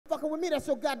fucking with me, that's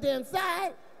your goddamn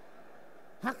side.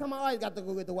 How come I always got to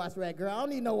go get the wash rag, girl? I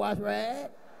don't need no wash rag.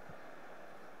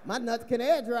 My nuts can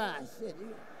air dry, shit.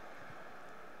 You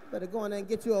better go in there and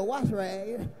get you a wash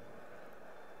rag.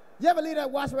 You ever leave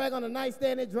that wash rag on the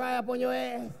nightstand and dry up on your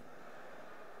ass?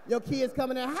 Your kids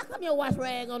coming in, how come your wash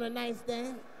rag on the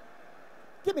nightstand?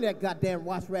 Give me that goddamn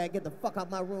wash rag, get the fuck out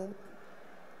my room.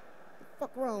 What the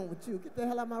fuck wrong with you? Get the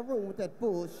hell out of my room with that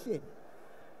bullshit.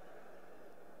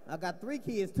 I got 3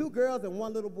 kids, 2 girls and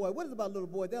 1 little boy. What is it about little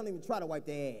boys? They don't even try to wipe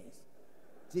their ass.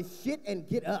 Just shit and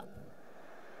get up.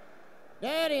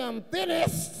 Daddy, I'm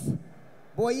finished.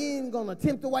 Boy, you ain't gonna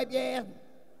attempt to wipe your ass.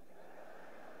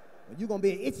 You gonna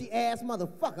be an itchy ass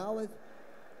motherfucker. I always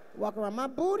walk around, my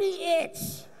booty itch.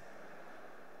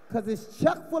 Cause it's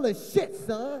chock full of shit,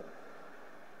 son.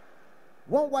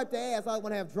 Won't wipe their ass, I always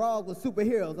wanna have drawers with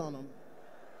superheroes on them.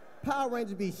 Power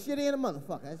Rangers be shitty in a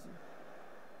motherfucker.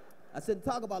 I shouldn't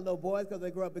talk about little boys because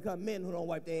they grow up become men who don't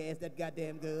wipe their ass that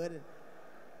goddamn good.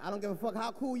 I don't give a fuck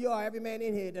how cool you are. Every man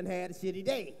in here done had a shitty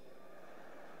day.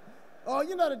 Oh,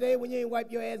 you know the day when you ain't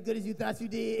wipe your ass good as you thought you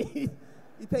did.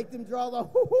 You take them drawers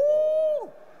off, hoo-hoo.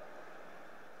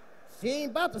 She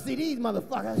ain't about to see these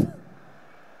motherfuckers.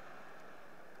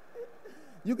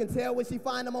 You can tell when she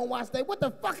find them on watch day. What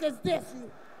the fuck is this?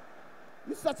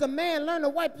 You such a man, learn to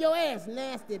wipe your ass,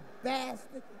 nasty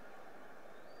bastard.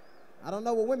 I don't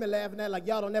know what women laughing at, like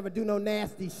y'all don't never do no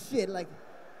nasty shit. Like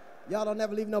y'all don't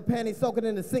never leave no panties soaking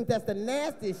in the sink. That's the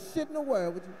nastiest shit in the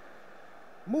world. Would you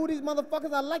move these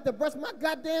motherfuckers? I like to brush my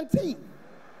goddamn teeth.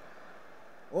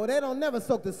 Or they don't never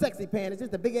soak the sexy panties,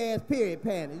 just the big ass period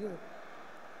panties. You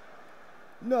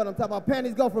know what I'm talking about?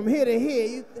 Panties go from here to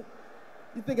here.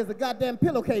 You think it's a goddamn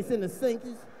pillowcase in the sink.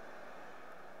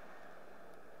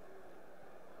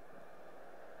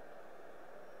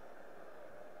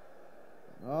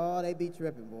 Oh, they be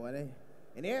tripping, boy.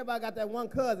 And everybody got that one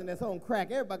cousin that's on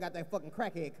crack. Everybody got that fucking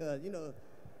crackhead cousin. You know,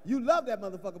 you love that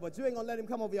motherfucker, but you ain't gonna let him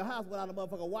come over your house without a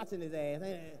motherfucker watching his ass.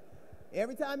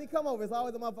 Every time he come over, it's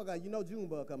always a motherfucker. You know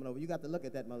Junebug coming over. You got to look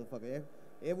at that motherfucker.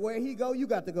 Everywhere he go, you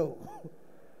got to go.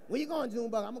 Where you going,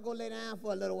 Junebug? I'm gonna go lay down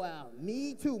for a little while.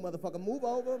 Me too, motherfucker. Move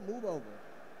over, move over.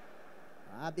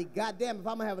 I'll be goddamn if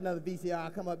I'm gonna have another VCR, I'll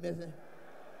come up missing.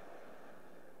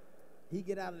 He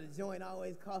get out of the joint,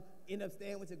 always end up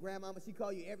staying with your grandmama. She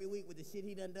call you every week with the shit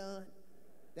he done.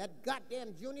 That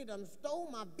goddamn Junior done stole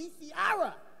my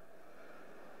VCR.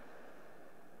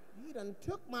 He done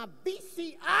took my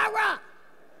VCR.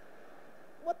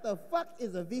 What the fuck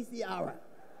is a VCR?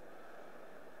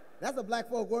 That's a black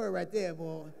folk word right there,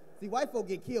 boy. See, white folk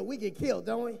get killed. We get killed,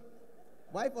 don't we?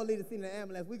 White folk leave the scene in the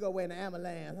ambulance. We go away in the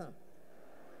ambulance, huh?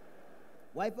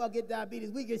 White folk get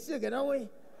diabetes. We get sugar, don't we?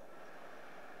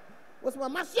 What's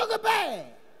wrong? My sugar bad.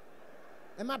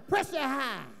 And my pressure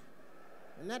high.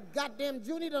 And that goddamn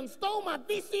Junie done stole my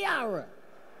VCR.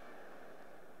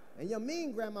 And your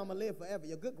mean grandmama live forever.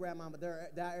 Your good grandmama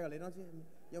die early, don't you?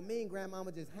 Your mean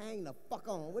grandmama just hang the fuck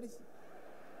on. What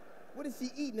is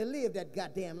she eating to live that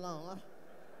goddamn long? Huh?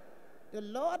 The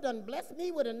Lord done blessed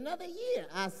me with another year.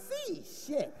 I see.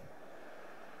 Shit.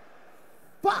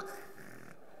 Fuck.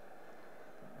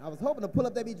 I was hoping to pull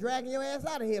up, they be dragging your ass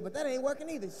out of here, but that ain't working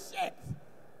either. Shit.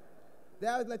 They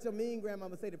always let your mean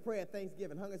grandmama say the prayer at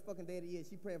Thanksgiving. Hunger's fucking day of the year.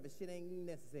 She praying for shit ain't even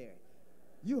necessary.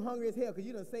 You hungry as hell because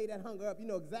you done saved that hunger up. You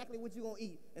know exactly what you gonna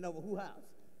eat and over who house.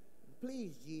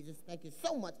 Please, Jesus, thank you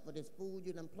so much for this food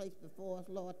you done placed before us,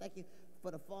 Lord. Thank you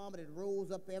for the farmer that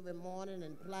rose up every morning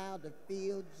and plowed the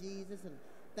field, Jesus. And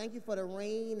thank you for the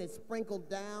rain that sprinkled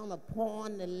down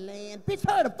upon the land. Bitch,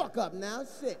 hurry the fuck up now,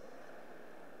 shit.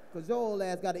 Because your old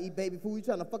ass got to eat baby food. You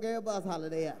trying to fuck everybody's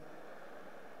holiday up.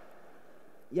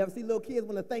 You ever see little kids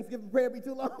when the Thanksgiving prayer be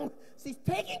too long? She's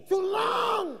taking too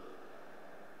long.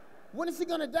 When is she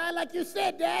going to die like you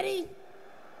said, Daddy?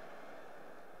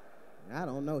 I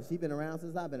don't know. She been around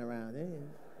since I've been around. Yeah.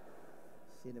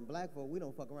 Shit, in black folk, we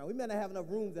don't fuck around. We may not have enough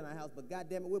rooms in our house, but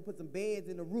goddamn it, we'll put some beds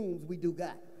in the rooms we do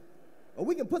got. Or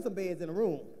we can put some beds in the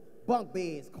room. Bunk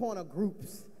beds, corner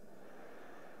groups,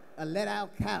 a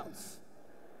let-out couch,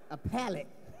 a pallet.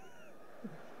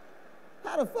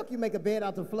 How the fuck you make a bed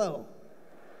out the floor?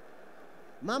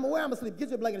 Mama, where I'ma sleep? Get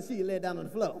your blanket and sheet and lay it down on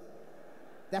the floor.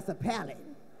 That's a pallet.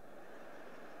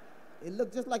 It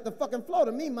looked just like the fucking floor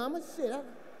to me, mama. Shit,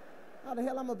 how the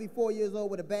hell I'm gonna be 4 years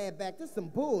old with a bad back? This is some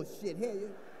bullshit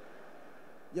here.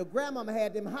 Your grandmama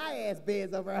had them high-ass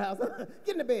beds over her house.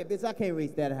 Get in the bed, bitch. I can't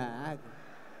reach that high.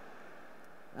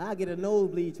 I get a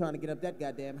nosebleed trying to get up that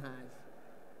goddamn high.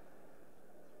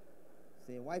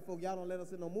 Saying white folk, y'all don't let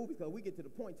us in no movies because we get to the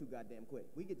point too goddamn quick.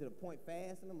 We get to the point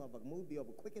fast and the motherfucking movie be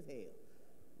over quick as hell.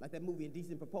 Like that movie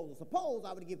Indecent Proposal. Suppose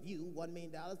I would give you $1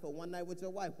 million for one night with your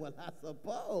wife. Well, I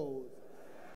suppose